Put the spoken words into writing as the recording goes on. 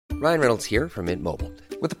Ryan Reynolds here from Mint Mobile.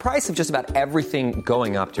 With the price of just about everything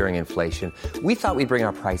going up during inflation, we thought we'd bring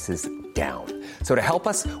our prices down. So to help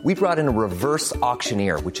us, we brought in a reverse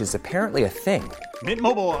auctioneer, which is apparently a thing. Mint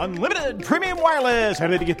Mobile Unlimited Premium Wireless. How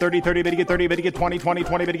to get 30, 30, bit to get 30, bit to get 20, 20,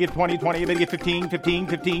 20, bit to get 20, 20, bit to get 15, 15,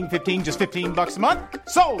 15, 15, just $15 a month?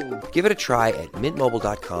 Sold! Give it a try at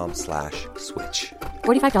mintmobile.com/switch.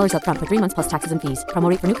 $45 up front for 3 months plus taxes and fees. Promo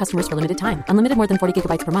rate for new customers for limited time. Unlimited more than 40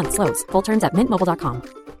 gigabytes per month. Slows full terms at mintmobile.com.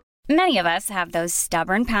 Many of us have those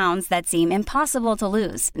stubborn pounds that seem impossible to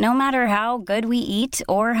lose, no matter how good we eat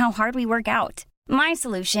or how hard we work out. My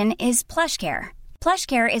solution is PlushCare.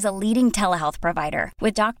 PlushCare is a leading telehealth provider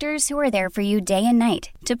with doctors who are there for you day and night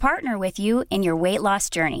to partner with you in your weight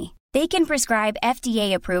loss journey. They can prescribe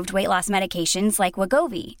FDA-approved weight loss medications like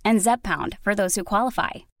Wegovy and Zepbound for those who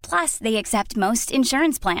qualify. Plus, they accept most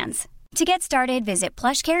insurance plans. To get started, visit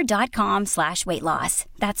plushcare.com/weightloss.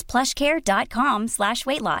 That's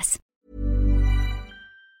plushcare.com/weightloss.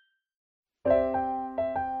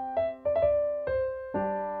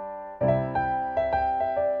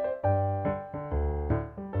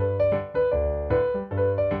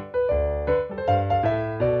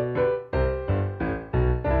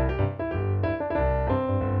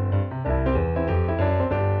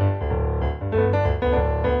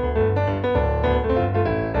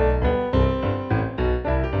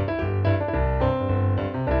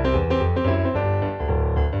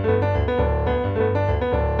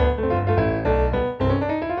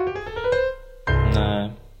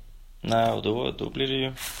 Nej, och då blir det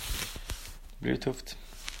ju tufft.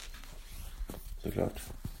 Såklart.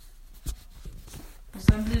 Och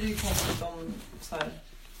sen blir det ju konstigt om så här,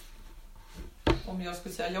 om jag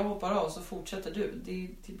skulle säga jag hoppar av så fortsätter du.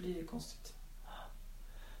 Det blir ju konstigt.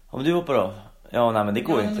 Om du hoppar av? Ja, nej men det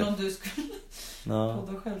går ju inte. Men om du skulle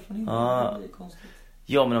podda själv från innan, det blir konstigt.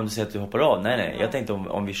 Ja, men om du säger att du hoppar av. Nej, jag tänkte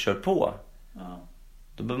om vi kör på. Ja.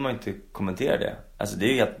 Då behöver man inte kommentera det. Alltså det är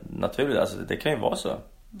ju helt naturligt, alltså det kan ju vara så.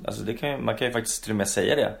 Alltså man kan ju faktiskt till och med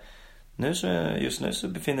säga det. Just nu så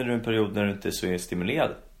befinner du i en period när du inte är så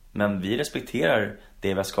stimulerad. Men vi respekterar det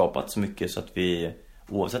vi har skapat så mycket så att vi,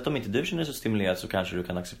 oavsett om inte du känner dig så stimulerad, så kanske du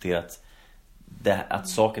kan acceptera att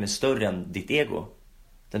saken är större än ditt ego.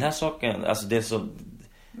 Den här saken, alltså det är så...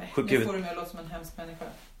 Nej, nu får du mig att låta som en hemsk människa.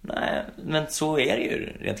 Nej, men så är det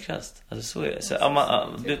ju rent krasst. Alltså så är det. Så,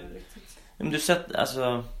 du sett,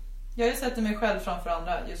 alltså... Jag sätter mig själv framför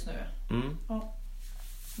andra just nu. Mm. Ja.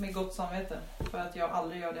 Med gott samvete. För att jag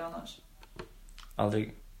aldrig gör det annars.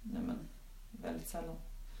 Aldrig? Nej, men väldigt sällan.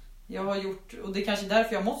 Jag har gjort, och det är kanske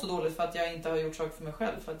därför jag mår så dåligt, för att jag inte har gjort saker för mig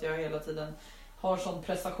själv. För att jag hela tiden har sån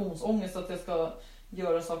prestationsångest att jag ska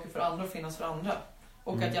göra saker för andra och finnas för andra.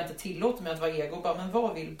 Och att jag inte tillåter mig att vara ego. Bara, men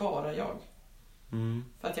vad vill bara jag?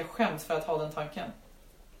 För att jag skäms för att ha den tanken.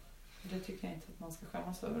 Det tycker jag inte att man ska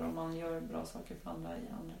skämmas över om man gör bra saker för andra i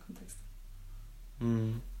andra kontexter.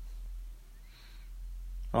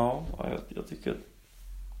 Ja,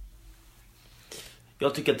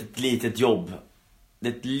 jag tycker att det är ett litet jobb. Det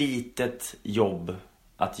är ett litet jobb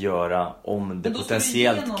att göra om det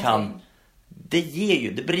potentiellt kan.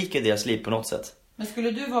 Det berikar deras liv på något sätt. Men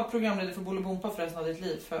skulle du vara programledare för Bolibompa för resten av ditt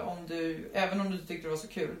liv? För även om du tyckte det var så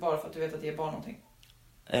kul, bara för att du vet att det ger barn någonting?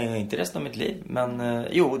 Inte resten av mitt liv, men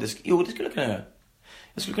jo, det skulle jag kunna göra.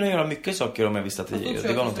 Jag skulle kunna göra mycket saker om jag visste att det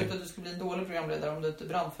var någonting. Att du skulle bli en dålig programledare om du inte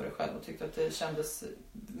brann för dig själv och tyckte att det kändes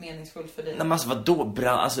meningsfullt för dig. Nej, men alltså vadå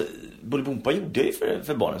alltså Bolibompa gjorde jag ju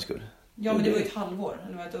för barnens skull. Ja, men det var ju ett halvår,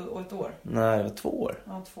 eller var det ett år? Nej, det var 2 år.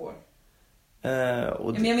 Ja, 2 år.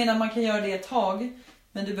 Men jag menar, man kan göra det ett tag,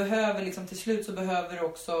 men du behöver liksom, till slut så behöver du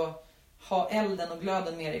också ha elden och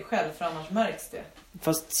glöden med dig själv, för annars märks det.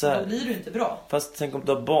 Fast så här, då blir du inte bra. Fast tänk om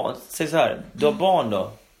du har barn. Säg så här, du har barn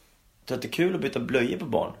då. Du att det är kul att byta blöjor på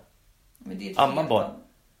barn. Men det är amma barn.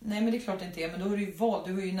 Nej, men det är klart det inte är. Men då har du ju valt.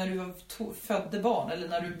 Du har ju när du födde barn, eller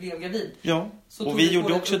när du blev gravid. Ja, så och vi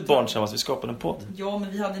gjorde också ett barn tillsammans. Vi skapade en podd. Ja,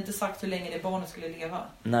 men vi hade inte sagt hur länge det barnet skulle leva.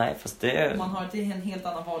 Nej, fast det... Man har inte en helt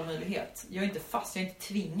annan valmöjlighet. Jag är inte fast, jag är inte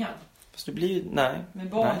tvingad. Fast du blir ju... Nej. Med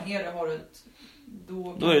barn har du ett...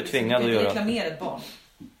 Då är du tvingad att göra... Du reklamera ett barn.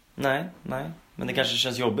 Nej. Men det kanske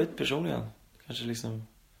känns jobbigt personligen. Kanske liksom...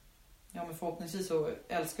 Ja, men förhoppningsvis så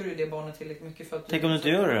älskar du det barnet tillräckligt mycket för att... Tänk om du inte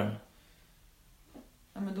gör det.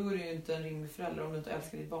 Ja, men då är du ju inte en rimlig förälder om du inte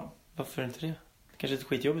älskar ditt barn. Varför inte det? Det kanske är ett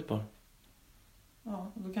skitjobbigt barn.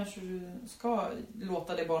 Ja, då kanske du ska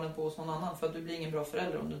låta det barnet bo hos någon annan, för att du blir ingen bra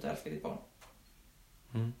förälder om du inte älskar ditt barn.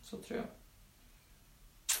 Så tror jag.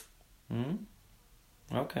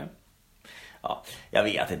 Okej. Ja, jag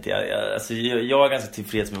vet inte. Jag är ganska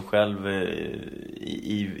tillfreds med mig själv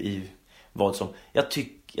i vad som... Jag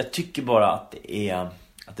tycker bara att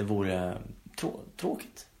det vore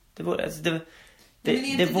tråkigt. Det vore, alltså, det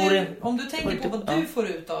Men vore... om du tänker på vad du får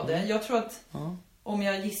ut av det. Jag tror att, om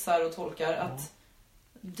jag gissar och tolkar, att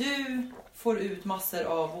du får ut massor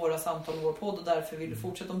av våra samtal och vår podd och därför vill du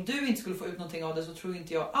fortsätta. Om du inte skulle få ut någonting av det så tror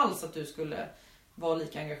inte jag alls att du skulle vara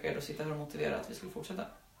lika engagerad och sitta här och motivera att vi skulle fortsätta.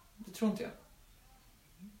 Det tror inte jag.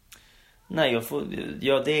 Nej,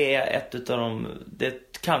 det är ett utav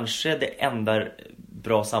kanske det enda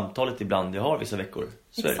bra samtalet ibland jag har vissa veckor.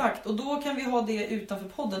 Så exakt, och då kan vi ha det utanför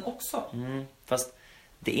podden också. Fast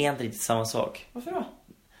det är inte riktigt samma sak. Varför då?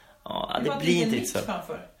 Ja, det blir inte riktigt så.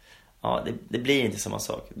 Framför. Ja, det blir inte samma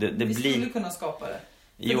sak. Vi skulle kunna skapa det.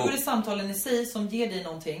 För då är det samtalen i sig som ger dig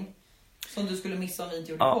någonting som du skulle missa om vi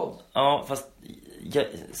inte gjorde podd. Ja, fast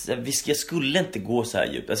jag skulle inte gå så här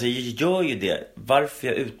djupt. Alltså jag gör ju det. Varför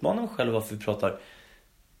jag utmanar mig själv och varför vi pratar,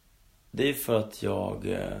 det är för att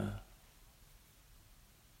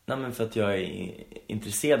för att jag är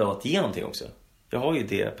intresserad av att ge någonting också. Jag har ju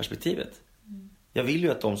det perspektivet. Jag vill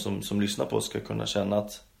ju att de som lyssnar på oss ska kunna känna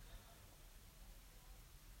att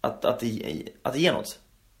det ger något.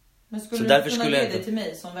 Men skulle du kunna ge det till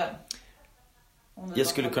mig som vän? Jag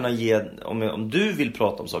skulle kunna ge, om du vill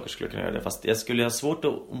prata om saker skulle jag kunna göra det. Fast jag skulle ha svårt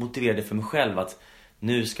att motivera det för mig själv att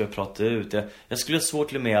nu ska jag prata ut. Jag skulle ha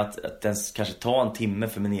svårt med att ens kanske ta en timme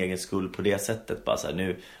för min egen skull på det sättet. Bara så här,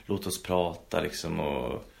 nu låt oss prata liksom.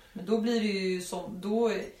 Men då blir det ju som, då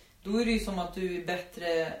är det ju som att du är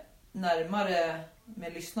bättre närmare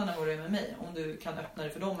med lyssnarna än vad du är med mig. Om du kan öppna det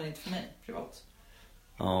för dem men inte för mig privat.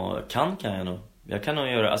 Ja, kan jag nog. Jag kan nog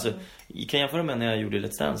göra, alltså, jag kan jämföra med när jag gjorde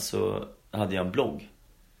Let's Dance så hade jag en blogg.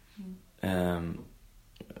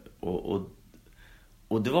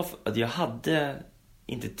 Och det var att jag hade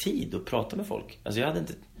inte tid att prata med folk. Alltså jag hade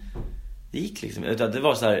inte, det gick liksom, utan det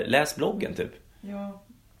var så här, läs bloggen typ. Ja.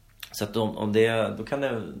 Så att om det, då kan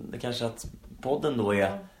det kanske att podden då är...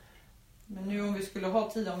 Ja. Men nu om vi skulle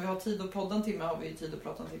ha tid, om vi har tid att podda en timme har vi ju tid att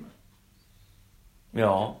prata en timme.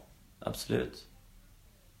 Ja, absolut.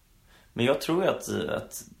 Men jag tror att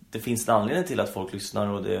det finns en anledning till att folk lyssnar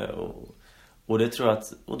och det tror jag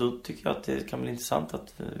att, och då tycker jag att det kan bli intressant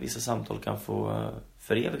att vissa samtal kan få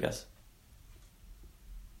förevigas.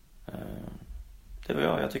 Det var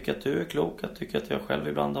jag tycker att du är klok, jag tycker att jag själv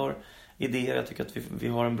ibland har idéer, jag tycker att vi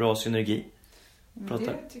har en bra synergi.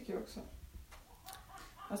 Det tycker jag också.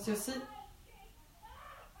 Alltså jag ser...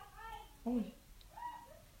 Oj.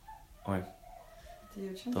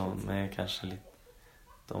 De är kanske lite...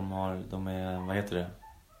 De är, vad heter det?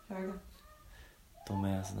 Höga. De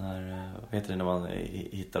är sån här, vad heter det när man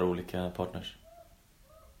hittar olika partners?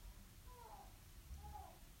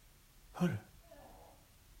 Hör.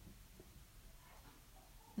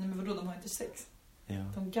 Nej men vadå, de har inte sex? Ja.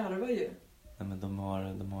 De garvar ju. Nej men de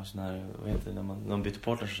har sån här, vad heter det när de byter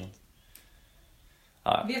partners och sånt?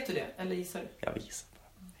 Ja. Vet du det? Eller gissar du? Jag gissar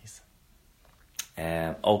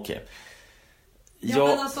bara. Okej. Ja,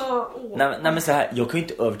 men alltså, nej men så här, jag kan ju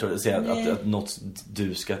inte övertala och säga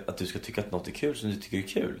att du ska tycka att något är kul som du tycker är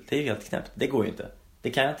kul. Det är ju helt knäppt. Det går ju inte.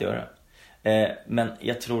 Det kan jag inte göra. Men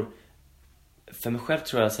jag tror, för mig själv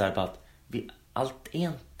tror jag så här på att allt är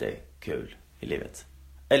inte kul i livet.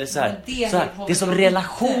 Eller så här, det är som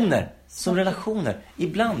relationer. Som relationer.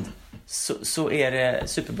 Ibland så är det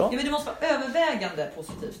superbra. Ja, men det måste vara övervägande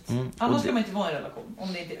positivt. Annars ska man inte vara i en relation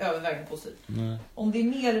om det inte är övervägande positivt. Om det är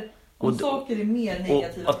mer... Om saker är mer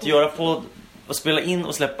negativa. Och att göra podd, att spela in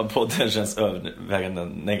och släppa podden känns övervägande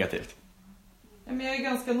negativt. Ja, men jag är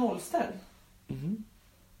ganska nollställd.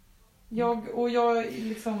 Jag är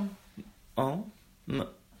liksom... Ja,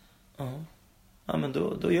 men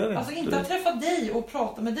då gör vi. Alltså inte att träffa dig och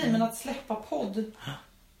prata med dig, men att släppa podd.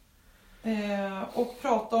 Och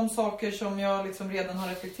prata om saker som jag liksom redan har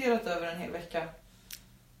reflekterat över en hel vecka.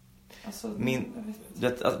 Alltså,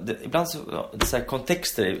 ibland så här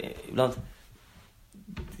kontexter ibland.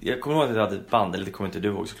 Jag kommer ihåg att jag hade ett band, eller det kommer inte du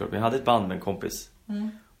ihåg såklart, men jag hade ett band med en kompis.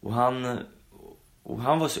 Och han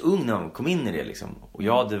var så ung när han kom in i det liksom. Och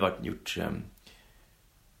jag hade gjort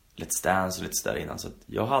Let's Dance och lite sådär innan, så att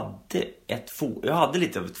jag hade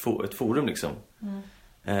lite av ett forum liksom.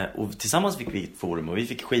 Och tillsammans fick vi ett forum och vi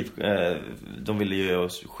fick de ville ju göra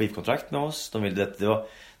skivkontrakt med oss. Det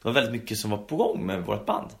var väldigt mycket som var på gång med vårt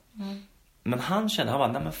band. Men han var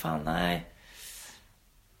nej men fan nej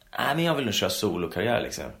men jag vill nog köra solokarriär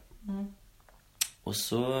liksom. Och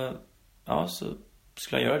så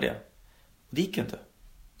skulle jag göra det. Det gick ju inte,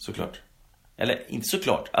 såklart. Eller inte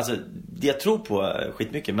såklart, alltså det jag tror på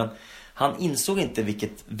skitmycket, men han insåg inte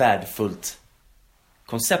vilket värdefullt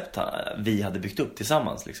koncept vi hade byggt upp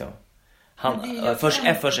tillsammans liksom.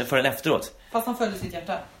 Förrän efteråt. Fast han följde sitt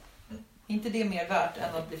hjärta. Inte det mer värt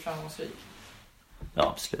än att bli framgångsrik? Ja,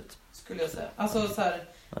 absolut. Skulle jag säga. Alltså så här,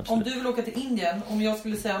 Absolut. Om du vill åka till Indien, om jag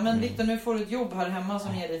skulle säga, men Victor, nu får du ett jobb här hemma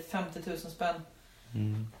som ger dig 50 000 spänn.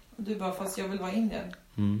 Och du bara, fast jag vill vara i Indien.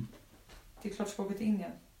 Det är klart jag ska åka till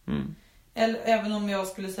Indien. Eller även om jag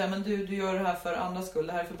skulle säga, men du gör det här för andras skull,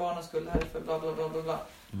 det här är för barnens skull, det här är för bla bla bla bla bla.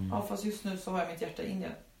 Ja, fast just nu så har jag mitt hjärta i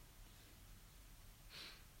Indien.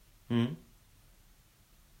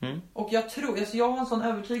 Och jag tror, alltså jag har en sån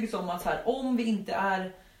övertygelse om att här, om vi inte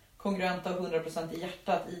är kongruenta och 100% i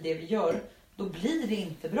hjärtat i det vi gör, då blir det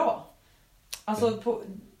inte bra. Alltså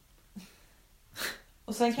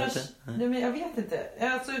och sen kanske, men jag vet inte.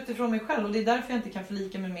 Alltså utifrån mig själv, och det är därför jag inte kan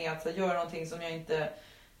förlika mig med att göra någonting som jag inte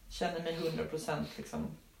känner mig 100% liksom.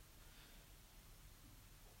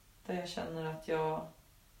 Där jag känner att jag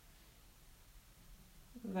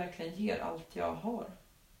verkligen ger allt jag har.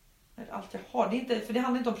 Allt jag har. Det är inte, för det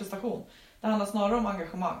handlar inte om prestation. Det handlar snarare om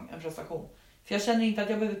engagemang än prestation. För jag känner inte att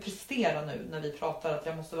jag behöver prestera nu när vi pratar. Att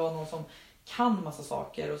jag måste vara någon som kan massa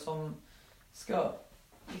saker och som ska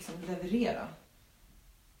liksom leverera.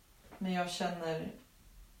 Men jag känner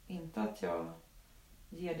inte att jag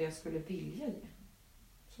ger det jag skulle vilja ge.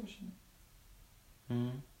 Så känner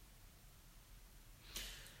jag.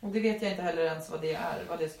 Och det vet jag inte heller ens vad det är.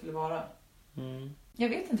 Vad det skulle vara. Jag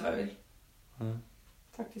vet inte vad jag vill.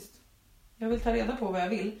 Faktiskt. Jag vill ta reda på vad jag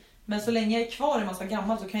vill. Men så länge jag är kvar i massa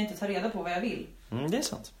gammalt så kan jag inte ta reda på vad jag vill. Det är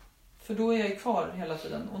sant. För då är jag ju kvar hela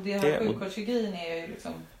tiden. Och det här sjuksköterskegrejen är ju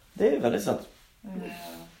liksom... Det är väldigt sant.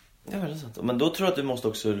 Det är väldigt sant. Men då tror jag att du måste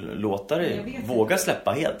också låta dig våga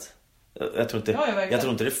släppa helt. Jag tror inte, jag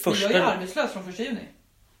tror inte det första... Jag är arbetslös från 1 juni.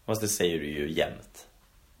 Fast det säger du ju jämt.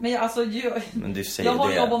 Men jag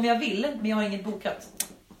har jobb om jag vill, men jag har inget bokat.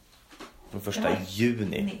 Från 1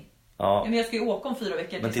 juni. Nej. Ja. Men jag ska ju åka om 4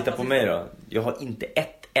 veckor. Men titta på mig då. Jag har inte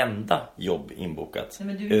ett enda jobb inbokat. Nej,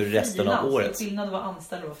 men du är resten av året. Det är skillnad att vara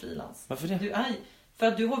anställd och vara frilans. Varför det? För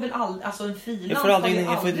att du har väl aldrig... Alltså en frilans...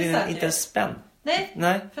 Jag får inte en spänn. Nej.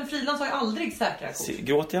 För en frilans har ju aldrig säkra kort.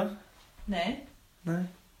 Gråter jag? Nej,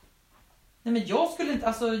 men jag skulle inte...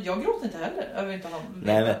 Alltså jag gråter inte heller över inte ha...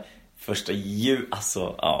 Nej, men 1 juli...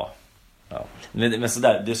 Alltså, ja. Men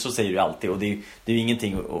sådär, så säger du alltid. Och det är ju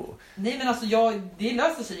ingenting att... Nej, men alltså det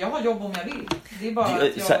löser sig. Jag har jobb om jag vill. Det är bara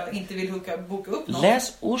att jag inte vill boka upp någon.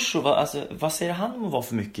 Läs Osho. Vad säger han om att vara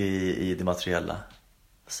för mycket i det materiella?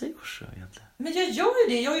 Vad säger Osho egentligen? Men jag gör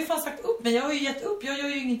ju det. Jag har ju fan sagt upp. Men jag har ju gett upp. Jag gör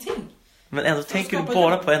ju ingenting. Men ändå tänker du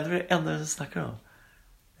bara på ändå du snackar om.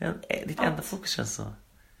 Ditt enda fokus känns så.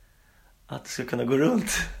 Att du ska kunna gå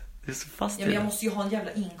runt. Det är så fast. Ja, men jag måste ju ha en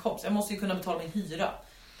jävla inkomst. Jag måste ju kunna betala min hyra.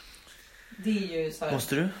 Det är ju så här...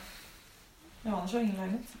 Måste du? Ja, annars har jag ingen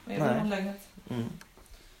lägenhet. Jag vill ha en lägenhet.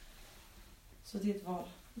 Så det är ett val.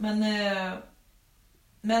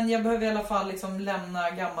 Men jag behöver i alla fall liksom lämna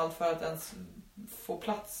gammalt för att ens få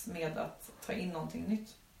plats med att ta in någonting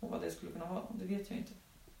nytt. Och vad det skulle kunna vara. Det vet jag inte.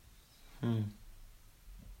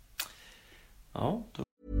 Ja, då.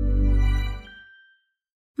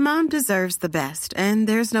 Mom deserves the best, and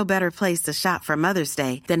there's no better place to shop for Mother's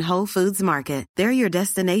Day than Whole Foods Market. They're your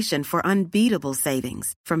destination for unbeatable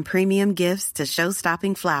savings, from premium gifts to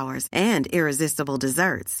show-stopping flowers and irresistible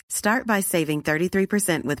desserts. Start by saving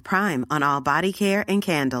 33% with Prime on all body care and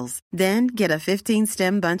candles. Then get a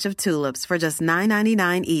 15-stem bunch of tulips for just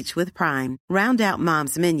 $9.99 each with Prime. Round out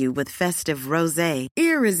Mom's menu with festive rosé,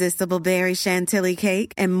 irresistible berry chantilly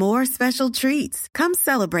cake, and more special treats. Come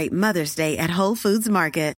celebrate Mother's Day at Whole Foods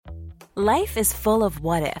Market. Life is full of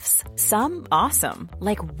what-ifs. Some awesome,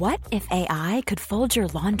 like what if AI could fold your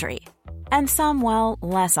laundry? And some, well,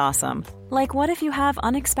 less awesome, like what if you have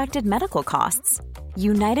unexpected medical costs?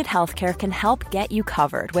 United Healthcare can help get you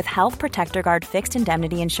covered with Health Protector Guard fixed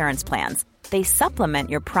indemnity insurance plans. They supplement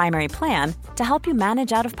your primary plan to help you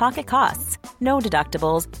manage out-of-pocket costs. No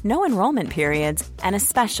deductibles, no enrollment periods, and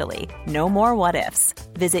especially no more what-ifs.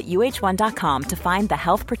 Visit uh1.com to find the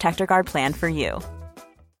Health Protector Guard plan for you.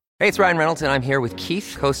 Hey, it's Ryan Reynolds, and I'm here with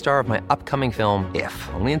Keith, co-star of my upcoming film, If,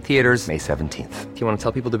 only in theaters May 17th. Do you want to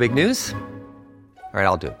tell people the big news? All right,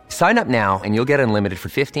 I'll do it. Sign up now and you'll get unlimited for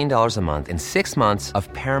 $15 a month and 6 months of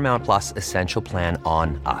Paramount Plus Essential Plan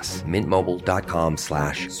on us.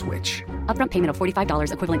 MintMobile.com/switch. Upfront payment of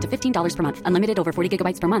 $45 equivalent to $15 per month. Unlimited over 40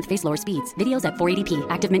 gigabytes per month. Face lower speeds. Videos at 480p.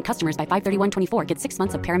 Active Mint customers by 531.24 get 6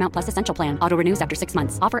 months of Paramount Plus Essential Plan. Auto renews after 6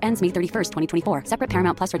 months. Offer ends May 31st, 2024. Separate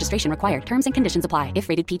Paramount Plus registration required. Terms and conditions apply if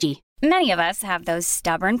rated PG. Many of us have those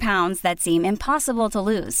stubborn pounds that seem impossible to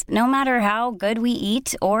lose, no matter how good we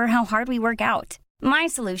eat or how hard we work out. My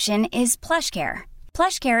solution is PlushCare.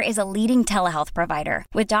 PlushCare is a leading telehealth provider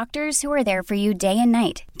with doctors who are there for you day and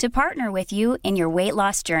night to partner with you in your weight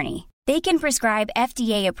loss journey. They can prescribe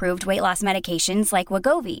FDA-approved weight loss medications like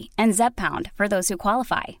Wegovy and Zepbound for those who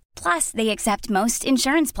qualify. Plus, they accept most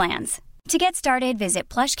insurance plans. To get started, visit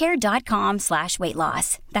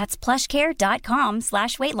plushcare.com/weightloss. That's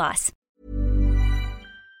plushcare.com/weightloss.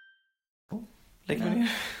 Lägg mig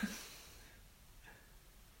ner.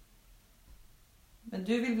 Men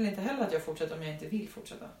du vill väl inte heller att jag fortsätter om jag inte vill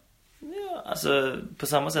fortsätta? Ja, alltså på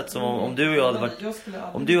samma sätt som om du och jag hade varit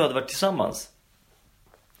om du hade varit tillsammans.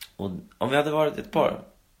 Och om vi hade varit ett par,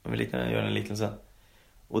 om vi gör en liknelse,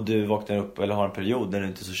 och du vaknar upp eller har en period där du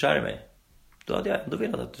inte är så kär i mig, då hade jag ändå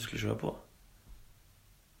velat att du skulle köra på.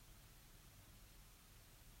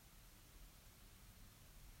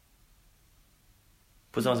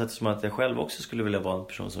 På samma sätt som att jag själv också skulle vilja vara en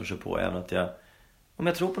person som kör på, även att om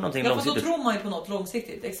jag tror på någonting långsiktigt. Ja, för då tror man ju på något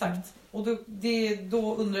långsiktigt, exakt. Och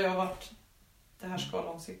då undrar jag vart det här ska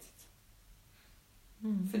långsiktigt.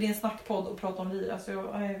 För det är en snackpodd och prata om liv. Alltså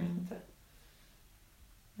jag vet inte.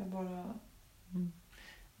 Jag bara...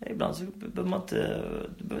 Ibland så behöver man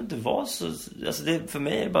inte vara så... Alltså det, för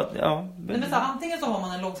mig är det bara... Ja, men så här, antingen så har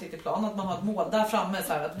man en långsiktig plan, att man har ett mål där framme,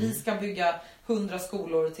 så här, att vi ska bygga 100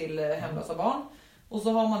 skolor till hemlösa barn. Och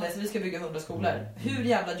så har man det, så vi ska bygga 100 skolor. Hur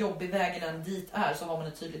jävla jobbig vägen än dit är, så har man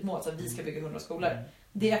ett tydligt mål, så att vi ska bygga 100 skolor.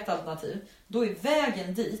 Det är ett alternativ. Då är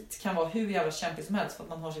vägen dit kan vara hur jävla kämpig som helst, för att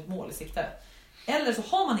man har sitt mål i sikte. Eller så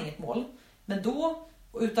har man inget mål, men då,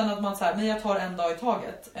 utan att man säger, men jag tar en dag i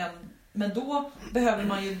taget. Men då behöver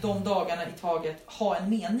man ju de dagarna i taget ha en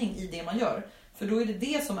mening i det man gör. För då är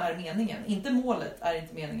det som är meningen. Inte målet är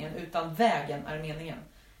inte meningen, utan vägen är meningen.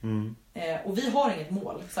 Och vi har inget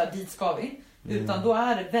mål, så här, dit ska vi. Utan då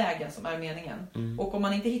är det vägen som är meningen. Och om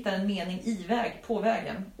man inte hittar en mening på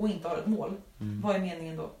vägen och inte har ett mål, vad är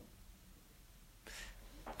meningen då?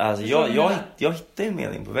 Alltså jag hittar en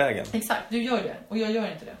mening på vägen. Exakt, du gör det. Och jag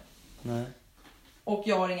gör inte det. Nej. Och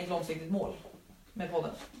jag har inget långsiktigt mål med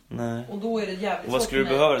podden. Nej. Och då är det jävligt och vad skulle du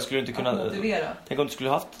behöva? Skulle du inte kunna motivera? Tänk om du skulle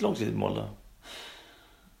haft ett långsiktigt mål då?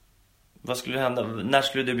 Vad skulle hända? När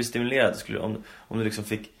skulle du bli stimulerad? Om du liksom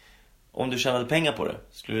fick... Om du tjänade pengar på det,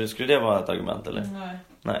 skulle det vara ett argument eller?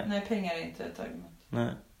 Nej, pengar är inte ett argument. Nej.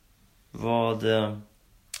 Vad...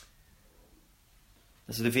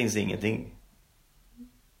 Alltså det finns ingenting.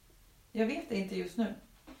 Jag vet det inte just nu.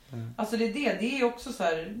 Alltså det är också så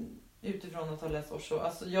här, utifrån att ha läst Osho.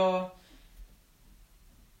 Alltså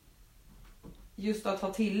just att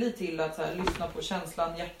ha tillit till att så här, lyssna på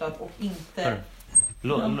känslan, hjärtat och inte...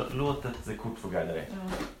 Låt ett kort få guida dig. Ja.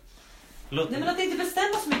 Nej, men att inte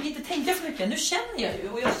bestämma så mycket, inte tänka så mycket. Nu känner jag ju,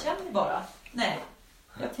 och jag känner bara. Nej,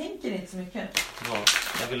 jag tänker inte så mycket. Ja,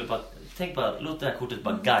 jag ville bara... Tänk bara, låt det här kortet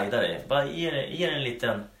bara guida dig. Bara ge en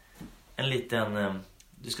liten...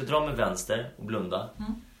 Du ska dra med vänster och blunda.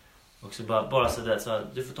 Och så bara så där, så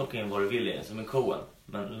du får tolka in vad du vill som en koen.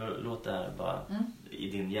 Men låt det här bara i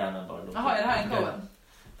din hjärna bara. Jaha, är det här en koen?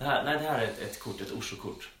 Det här är ett kort, ett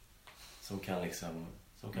Osho-kort. Som kan liksom...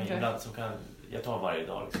 Ibland, som kan, jag tar varje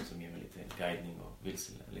dag liksom, som ger mig lite guidning och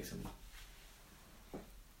vilsen liksom.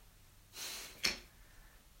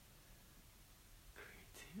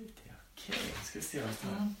 Creativity, okej. Ska vi se vad det står.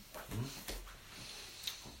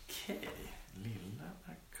 Okej, lilla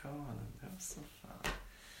arkanen, det var så fan.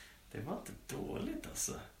 Det var inte dåligt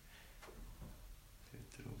alltså. Du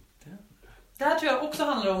drog den. Det här tror jag också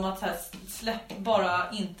handlar om att här,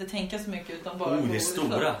 bara inte tänka så mycket utan bara det är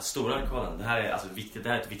stora arkaden. Det här är alltså viktigt, det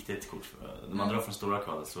här är ett viktigt kort. När man drar från stora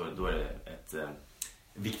arkaden så då är det ett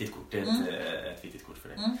viktigt kort. Det är ett viktigt kort för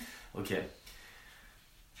dig. Okej.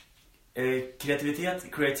 Creativity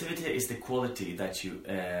is the quality that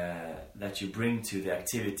you bring to the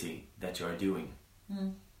activity that you are doing.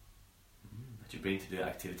 That you bring to the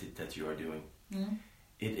activity that you are doing.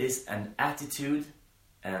 It is an attitude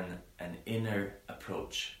and an inner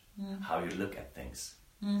approach, how you look at things.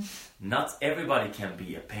 Not everybody can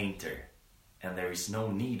be a painter, and there is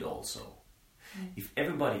no need also. If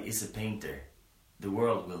everybody is a painter, the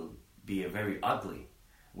world will be very ugly.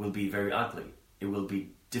 It will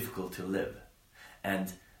be difficult to live.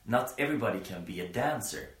 And not everybody can be a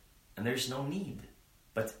dancer, and there is no need.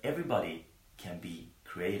 But everybody can be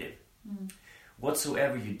creative.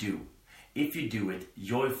 Whatsoever you do, if you do it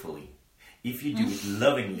joyfully, if you do it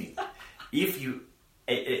lovingly, if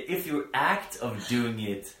your act of doing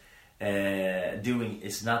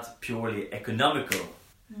is not purely economical,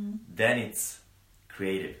 then it's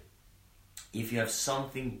creative. If you have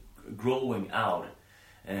something growing out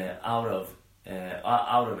of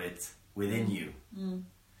it within you,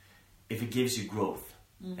 if it gives you growth,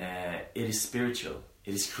 it is spiritual,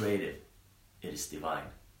 it is creative, it is divine.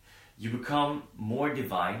 You become more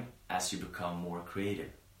divine as you become more creative.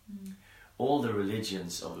 All the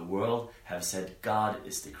religions of the world have said God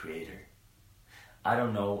is the creator. I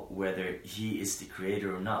don't know whether he is the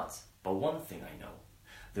creator or not, but one thing I know.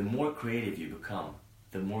 The more creative you become,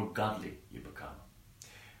 the more godly you become.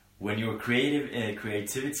 When your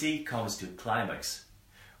creativity comes to a climax,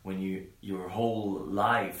 when your whole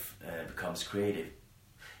life becomes creative,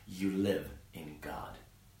 you live in God.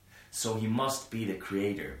 So he must be the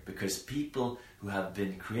creator, because people who have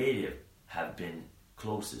been creative have been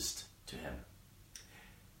closest to him.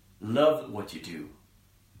 Love what you do.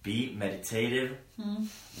 Be meditative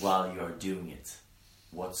while you are doing it,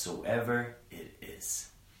 whatsoever it is.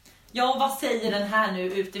 Ja, vad säger den här nu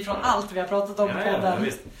utifrån allt vi har pratat om på podden? Ja,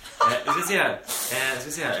 visst. Vi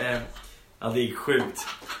ska se här. Ja, det är sjukt.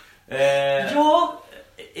 Ja.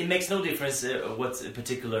 It makes no difference what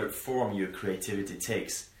particular form your creativity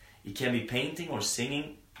takes. It can be painting or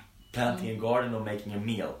singing, planting a garden or making a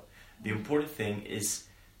meal. The important thing is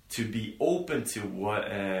to be open to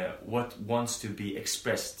what wants to be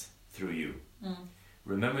expressed through you.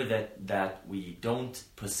 Remember that we don't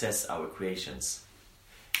possess our creations.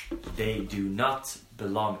 They do not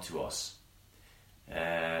belong to us.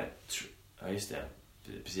 Ja, just det.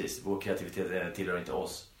 Precis, vår kreativitet tillhör inte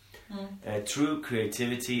oss. True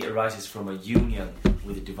creativity arises from a union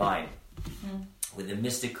with the divine, with the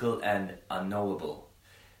mystical and unknowable.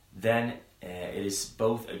 Then it is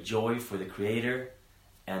both a joy for the creator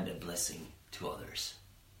and a blessing to others.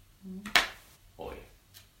 Oj.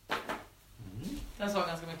 Den sa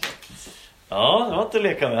ganska mycket. Ja, det var inte att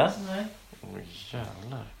leka med. Nej. Oj,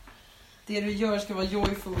 jävlar. Det du gör ska vara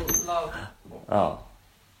joyful love. Ja.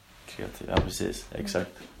 Kreativ, ja precis,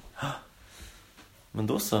 exakt. Men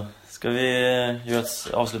då så, ska vi göra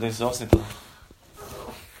ett avslutningsavsnitt då?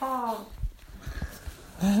 Fan.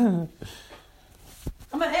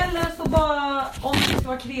 Ja, men eller så bara, om vi ska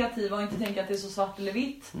vara kreativa och inte tänka att det är så svart eller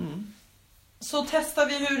vitt, så testar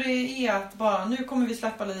vi hur det är att bara, nu kommer vi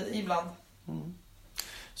släppa det ibland.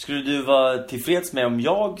 Skulle du vara tillfreds med om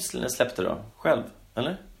jag släppte då, själv,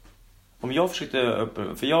 eller? Om jag försökte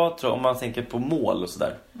för jag tror, om man tänker på mål och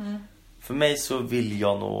sådär, för mig så vill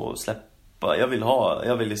jag nog släppa,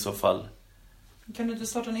 jag vill i så fall. Kan du inte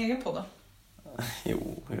starta en egen podd då?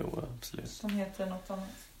 Jo, absolut. Som heter något annat.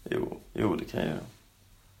 Jo, det kan jag göra.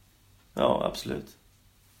 Ja, absolut.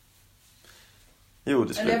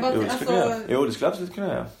 Det skulle absolut kunna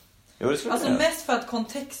göra. Alltså mest för att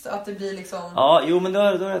kontext, att det blir liksom... Ja, men då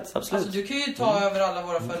är det rätt, absolut. Alltså du kan ju ta över alla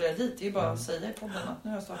våra följare dit. Det är ju bara att säga i podden att nu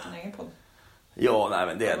har jag startat en egen podd. Ja, nej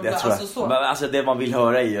men det tror alltså, jag. så. Men alltså det man vill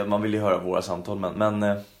höra är, man vill ju höra våra samtal,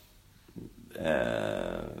 men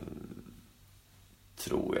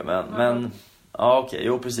tror jag, men ja, okej,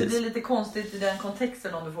 jo precis. Det blir lite konstigt i den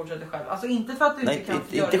kontexten om du fortsätter själv. Alltså inte för att du inte kan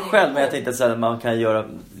inte göra själv, men jag tänkte så här, man kan göra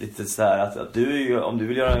lite så här att du, om du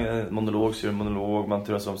vill göra en monolog så gör en monolog, man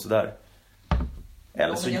tror så där.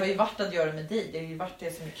 Eller så... men det har ju varit att göra med dig. Det har ju varit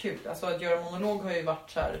det som är kul. Alltså att göra monolog har ju varit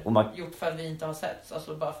så här, gjort för att vi inte har sett.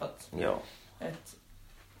 Alltså bara för att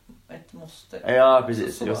ett måste. Ja,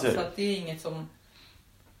 precis. Så att det är inget som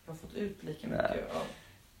jag har fått ut lika mycket av.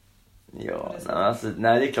 Ja,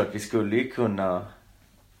 nej, det är klart vi skulle ju kunna.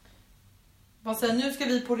 Vad säger, nu ska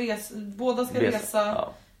vi på båda ska resa.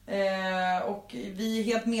 Och vi är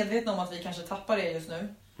helt medvetna om att vi kanske tappar det just nu.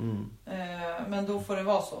 Men då får det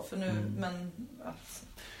vara så för nu, men att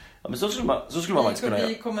men så skulle man faktiskt kunna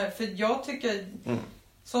göra. För jag tycker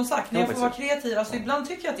som sagt, när jag får vara kreativ, alltså ibland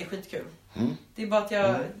tycker jag att det är skitkul. Det är bara att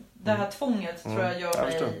det här tvånget tror jag gör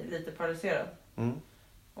mig lite paralyserad.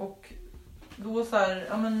 Och då så här,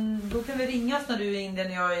 ja men då kan vi ringas när du är i Indien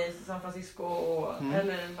och jag är i San Francisco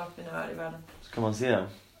eller vart vi nu är i världen. Så kan man se.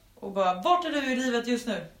 Och bara, vart är du i livet just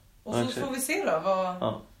nu? Och så får vi se då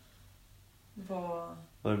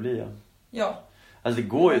vad det blir. Ja. Alltså det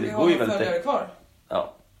går ju väldigt kvar.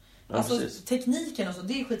 Ja. Alltså tekniken och så,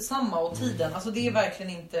 det är skitsamma, och tiden, alltså det är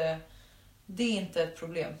verkligen inte, det är inte ett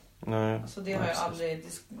problem. Nej. Alltså det har jag aldrig,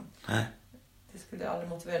 det skulle aldrig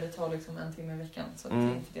motivera dig att ta liksom 1 timme i veckan, så det är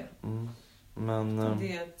inte det. Men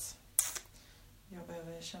det är ett, jag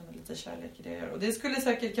behöver känna lite kärlek i det jag gör. Och det skulle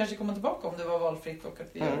säkert kanske komma tillbaka om det var valfritt och att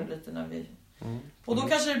vi gör det lite när vi... Och då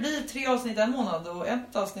kanske det blir 3 avsnitt en månad och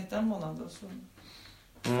 1 avsnitt en månad och så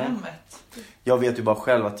 5-1. Jag vet ju bara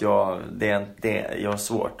själv att jag har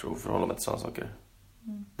svårt att förhålla mig till sådana saker.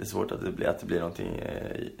 Det är svårt att det blir någonting...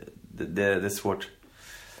 Det är svårt.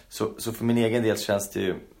 Så för min egen del känns det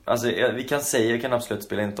ju... Alltså vi kan absolut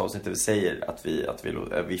spela in ett avsnitt där vi säger att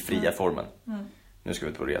vi friar formen. Nu ska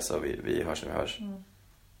vi ut på resa och vi hörs när vi hörs.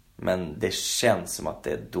 Men det känns som att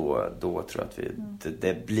det då tror jag att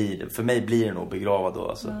det blir... För mig blir det nog begravad då.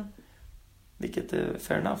 Alltså. Vilket är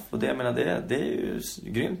fair enough. Och det, jag menar, det är ju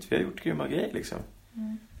grymt. Vi har gjort grymma grejer liksom.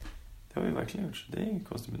 Det har vi verkligen gjort. Det är inget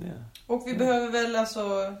konstigt med det. Och vi behöver väl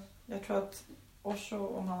alltså... Jag tror att Osho,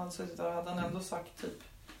 om han hade suttit där, hade han ändå sagt typ...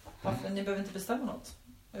 Varför, ni behöver inte bestämma något.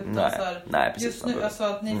 Utan Nej, så här, nej, precis. Just nu, alltså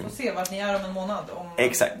att ni får se vart ni är om en månad.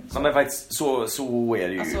 Exakt. Men faktiskt, så är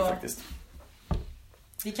det ju alltså, faktiskt.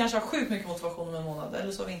 Vi kanske har sjukt mycket motivation om en månad.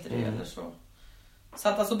 Eller så har vi inte det. Eller så. Så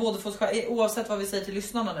att alltså både för oss själva, oavsett vad vi säger till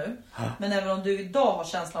lyssnarna nu. Men även om du idag har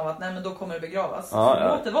känslan av att nej men då kommer det begravas. Så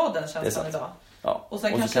låt det vara den känslan idag. Ja. Och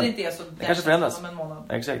sen kanske det inte är så det kanske förändras om en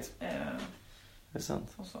månad. Exakt. Det är sant.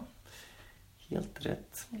 Och så. Helt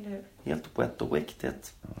rätt. Helt rätt och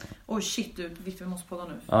riktigt. Oj shit du, vi måste podda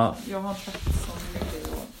nu. Ja. Jag har en tvätt som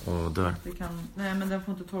ligger och dör. Vi kan, nej men den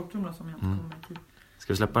får inte torktumlas som jag inte kommer till.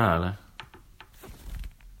 Ska vi släppa det här eller?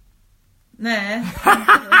 Nej.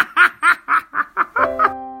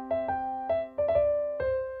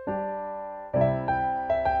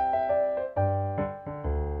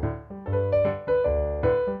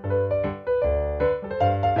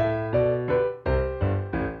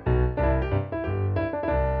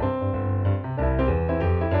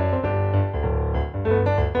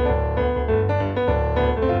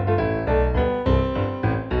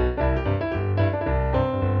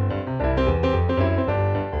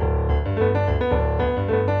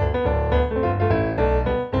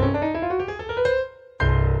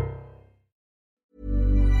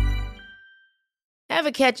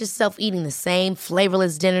 Ever catch yourself eating the same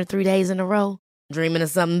flavorless dinner 3 days in a row? Dreaming of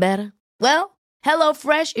something better? Well,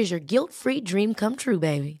 HelloFresh is your guilt-free dream come true,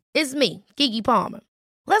 baby. It's me, Keke Palmer.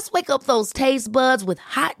 Let's wake up those taste buds with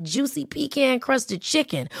hot, juicy pecan-crusted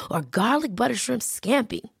chicken or garlic butter shrimp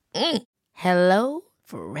scampi. Hello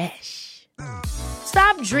Fresh.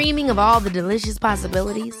 Stop dreaming of all the delicious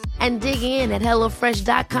possibilities and dig in at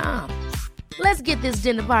HelloFresh.com. Let's get this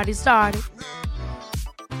dinner party started.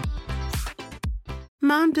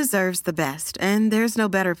 Mom deserves the best, and there's no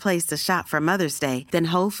better place to shop for Mother's Day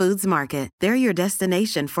than Whole Foods Market. They're your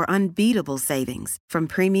destination for unbeatable savings, from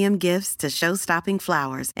premium gifts to show-stopping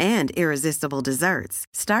flowers and irresistible desserts.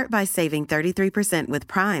 Start by saving 33% with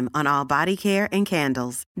Prime on all body care and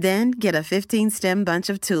candles. Then get a 15-stem bunch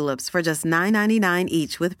of tulips for just $9.99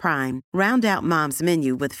 each with Prime. Round out Mom's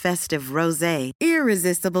menu with festive rosé,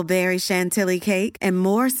 irresistible berry chantilly cake, and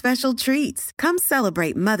more special treats. Come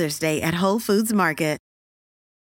celebrate Mother's Day at Whole Foods Market.